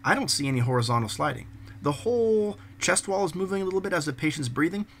 I don't see any horizontal sliding. The whole chest wall is moving a little bit as the patient's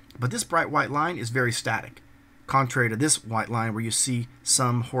breathing, but this bright white line is very static, contrary to this white line where you see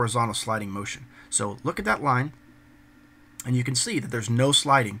some horizontal sliding motion. So look at that line, and you can see that there's no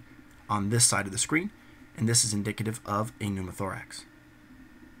sliding on this side of the screen, and this is indicative of a pneumothorax.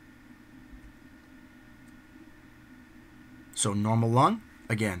 So normal lung,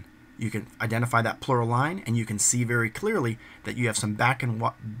 again, you can identify that pleural line, and you can see very clearly that you have some back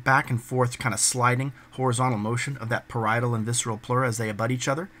and forth kind of sliding horizontal motion of that parietal and visceral pleura as they abut each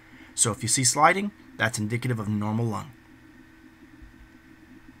other. So if you see sliding, that's indicative of normal lung.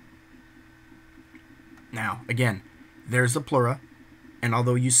 Now, again, there's the pleura, and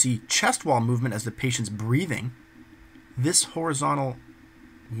although you see chest wall movement as the patient's breathing, this horizontal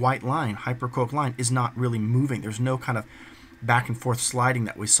white line, hyperechoic line, is not really moving. There's no kind of back and forth sliding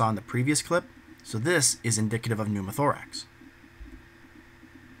that we saw in the previous clip. So this is indicative of pneumothorax.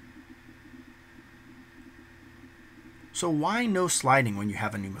 So why no sliding when you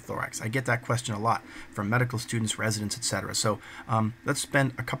have a pneumothorax? I get that question a lot from medical students, residents, etc. So let's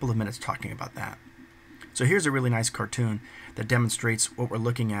spend a couple of minutes talking about that. So here's a really nice cartoon that demonstrates what we're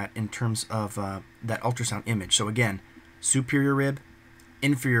looking at in terms of that ultrasound image. So again, superior rib,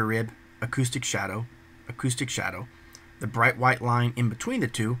 inferior rib, acoustic shadow, acoustic shadow. The bright white line in between the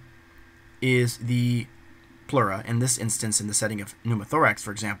two is the pleura. In this instance, in the setting of pneumothorax, for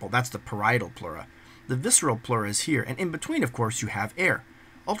example, that's the parietal pleura. The visceral pleura is here, and in between, of course, you have air.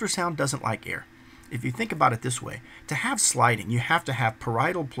 Ultrasound doesn't like air. If you think about it this way, to have sliding, you have to have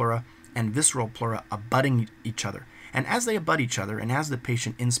parietal pleura and visceral pleura abutting each other. And as they abut each other, and as the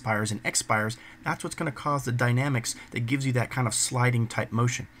patient inspires and expires, that's what's going to cause the dynamics that gives you that kind of sliding type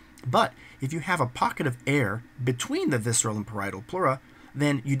motion. But if you have a pocket of air between the visceral and parietal pleura,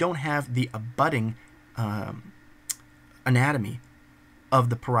 then you don't have the abutting anatomy of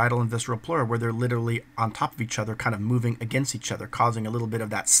the parietal and visceral pleura, where they're literally on top of each other, kind of moving against each other, causing a little bit of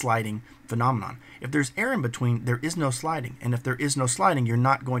that sliding phenomenon. If there's air in between, there is no sliding. And if there is no sliding, you're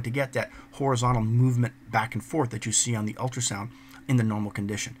not going to get that horizontal movement back and forth that you see on the ultrasound in the normal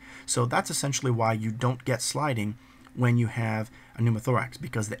condition. So that's essentially why you don't get sliding when you have a pneumothorax,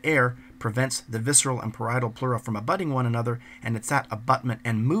 because the air prevents the visceral and parietal pleura from abutting one another, and it's that abutment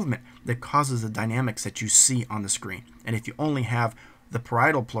and movement that causes the dynamics that you see on the screen. And if you only have the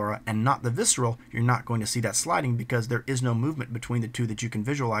parietal pleura and not the visceral, you're not going to see that sliding, because there is no movement between the two that you can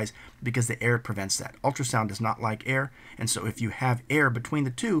visualize, because the air prevents that. Ultrasound does not like air, and so if you have air between the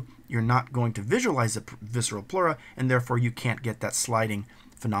two, you're not going to visualize the visceral pleura, and therefore you can't get that sliding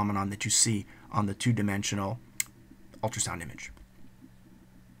phenomenon that you see on the two-dimensional ultrasound image.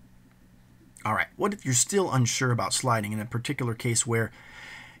 All right, what if you're still unsure about sliding in a particular case where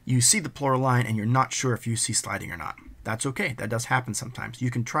you see the pleural line and you're not sure if you see sliding or not? That's okay, that does happen sometimes. You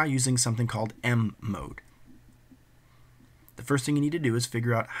can try using something called M mode. The first thing you need to do is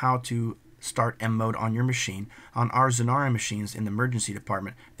figure out how to start M mode on your machine. On our Zenara machines in the emergency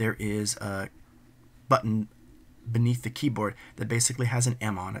department, there is a button beneath the keyboard that basically has an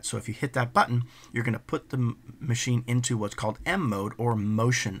M on it. So if you hit that button, you're going to put the machine into what's called M mode, or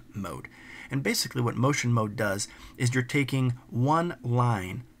motion mode. And basically what motion mode does is you're taking one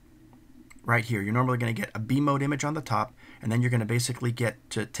line right here. You're normally going to get a B mode image on the top, and then you're going to basically get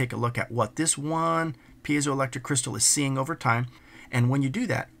to take a look at what this one piezoelectric crystal is seeing over time. And when you do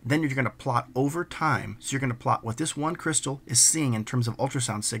that, then you're going to plot over time. So you're going to plot what this one crystal is seeing in terms of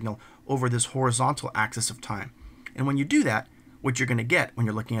ultrasound signal over this horizontal axis of time. And when you do that, what you're going to get when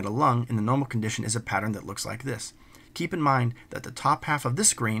you're looking at a lung in the normal condition is a pattern that looks like this. Keep in mind that the top half of this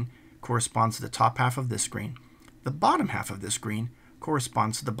screen corresponds to the top half of this screen. The bottom half of this screen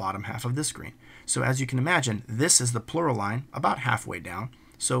corresponds to the bottom half of this screen. So as you can imagine, this is the pleural line about halfway down.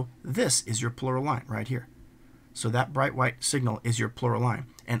 So this is your pleural line right here. So that bright white signal is your pleural line.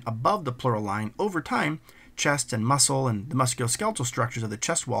 And above the pleural line, over time, chest and muscle and the musculoskeletal structures of the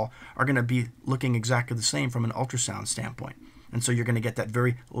chest wall are going to be looking exactly the same from an ultrasound standpoint. And so you're going to get that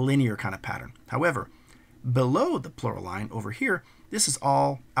very linear kind of pattern. However, below the pleural line over here, this is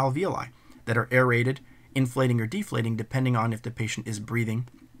all alveoli that are aerated, inflating or deflating depending on if the patient is breathing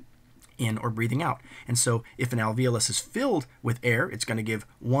in or breathing out. And so if an alveolus is filled with air, it's going to give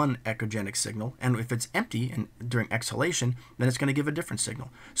one echogenic signal, and if it's empty and during exhalation, then it's going to give a different signal.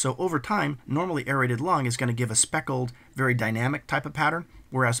 So over time, normally aerated lung is going to give a speckled, very dynamic type of pattern,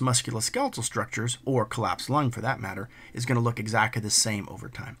 whereas musculoskeletal structures, or collapsed lung for that matter, is going to look exactly the same over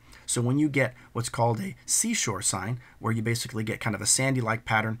time. So when you get what's called a seashore sign, where you basically get kind of a sandy-like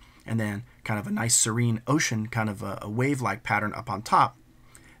pattern and then kind of a nice serene ocean, kind of a wave-like pattern up on top,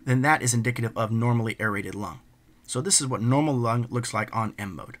 then that is indicative of normally aerated lung. So this is what normal lung looks like on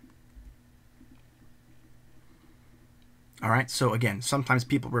M mode. All right, so again, sometimes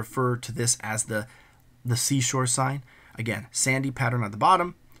people refer to this as the seashore sign. Again, sandy pattern at the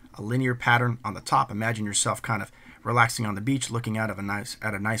bottom, a linear pattern on the top. Imagine yourself kind of relaxing on the beach, looking out of a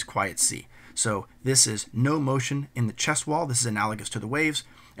nice quiet sea. So this is no motion in the chest wall. This is analogous to the waves,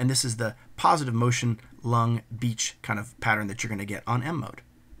 and this is the positive motion lung beach kind of pattern that you're going to get on M mode.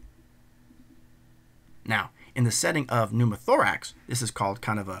 Now, in the setting of pneumothorax, this is called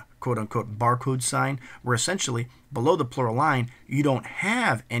kind of a quote-unquote barcode sign, where essentially below the pleural line, you don't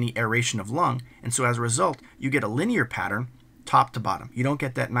have any aeration of lung, and so as a result, you get a linear pattern top to bottom. You don't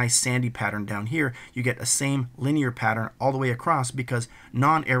get that nice sandy pattern down here. You get a same linear pattern all the way across because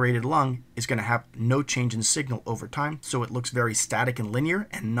non-aerated lung is going to have no change in signal over time, so it looks very static and linear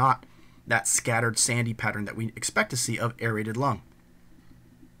and not that scattered sandy pattern that we expect to see of aerated lung.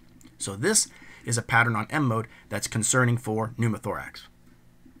 So this is a pattern on M mode that's concerning for pneumothorax.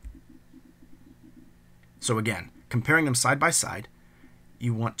 So again, comparing them side by side,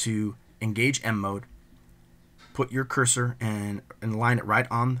 you want to engage M mode, put your cursor and line it right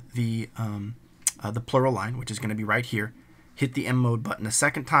on the pleural line, which is going to be right here. Hit the M mode button a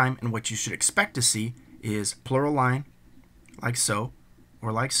second time, and what you should expect to see is pleural line, like so,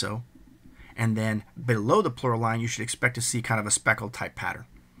 or like so. And then below the pleural line, you should expect to see kind of a speckled type pattern.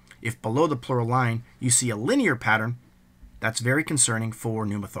 If below the pleural line you see a linear pattern, that's very concerning for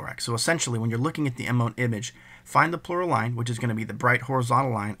pneumothorax. So essentially, when you're looking at the M mode image, find the pleural line, which is going to be the bright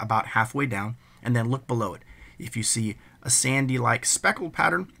horizontal line about halfway down, and then look below it. If you see a sandy-like speckled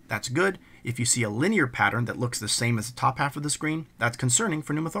pattern, that's good. If you see a linear pattern that looks the same as the top half of the screen, that's concerning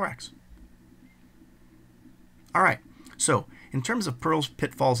for pneumothorax. All right, so in terms of pearls,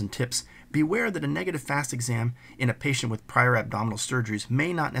 pitfalls, and tips, beware that a negative FAST exam in a patient with prior abdominal surgeries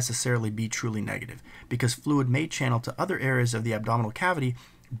may not necessarily be truly negative, because fluid may channel to other areas of the abdominal cavity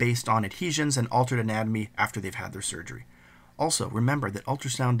based on adhesions and altered anatomy after they've had their surgery. Also, remember that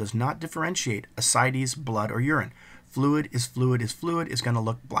ultrasound does not differentiate ascites, blood, or urine. Fluid is fluid is fluid is going to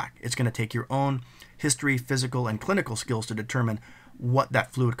look black. It's going to take your own history, physical, and clinical skills to determine what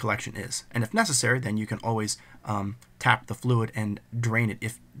that fluid collection is. And if necessary, then you can always tap the fluid and drain it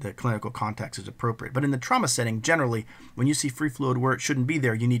if the clinical context is appropriate. But in the trauma setting, generally, when you see free fluid where it shouldn't be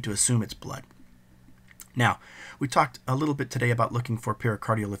there, you need to assume it's blood. Now, we talked a little bit today about looking for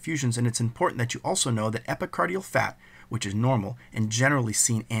pericardial effusions, and it's important that you also know that epicardial fat, which is normal and generally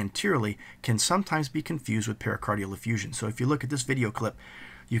seen anteriorly, can sometimes be confused with pericardial effusion. So if you look at this video clip,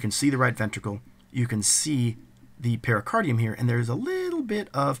 you can see the right ventricle, you can see the pericardium here, and there's a little bit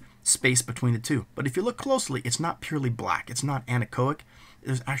of space between the two. But if you look closely, it's not purely black. It's not anechoic.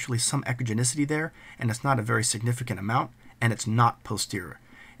 There's actually some echogenicity there, and it's not a very significant amount, and it's not posterior.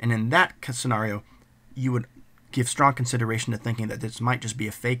 And in that scenario, you would give strong consideration to thinking that this might just be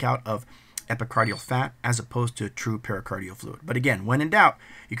a fake out of epicardial fat as opposed to true pericardial fluid. But again, when in doubt,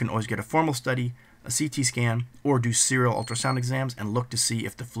 you can always get a formal study, a CT scan, or do serial ultrasound exams and look to see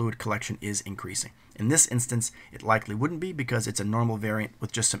if the fluid collection is increasing. In this instance, it likely wouldn't be because it's a normal variant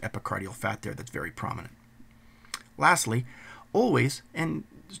with just some epicardial fat there that's very prominent. Lastly, always and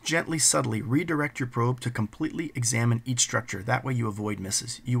gently, subtly redirect your probe to completely examine each structure. That way you avoid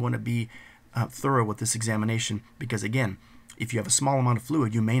misses. You want to be thorough with this examination because, again, if you have a small amount of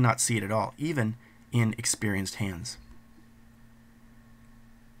fluid, you may not see it at all, even in experienced hands.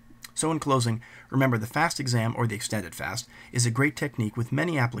 So in closing, remember the FAST exam, or the extended FAST, is a great technique with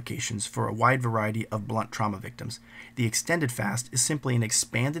many applications for a wide variety of blunt trauma victims. The extended FAST is simply an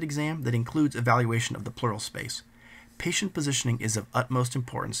expanded exam that includes evaluation of the pleural space. Patient positioning is of utmost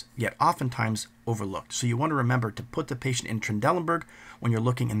importance, yet oftentimes overlooked. So you want to remember to put the patient in Trendelenburg when you're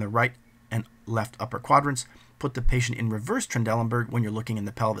looking in the right and left upper quadrants. Put the patient in reverse Trendelenburg when you're looking in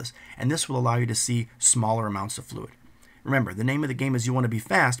the pelvis, and this will allow you to see smaller amounts of fluid. Remember, the name of the game is you want to be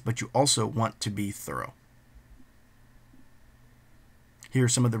fast, but you also want to be thorough. Here are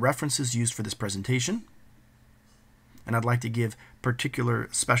some of the references used for this presentation. And I'd like to give particular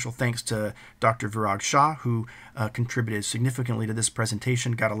special thanks to Dr. Virag Shah, who contributed significantly to this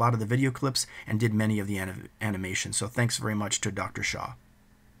presentation, got a lot of the video clips, and did many of the animations. So thanks very much to Dr. Shah.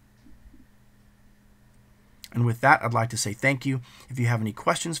 And with that, I'd like to say thank you. If you have any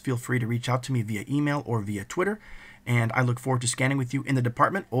questions, feel free to reach out to me via email or via Twitter. And I look forward to scanning with you in the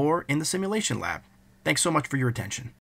department or in the simulation lab. Thanks so much for your attention.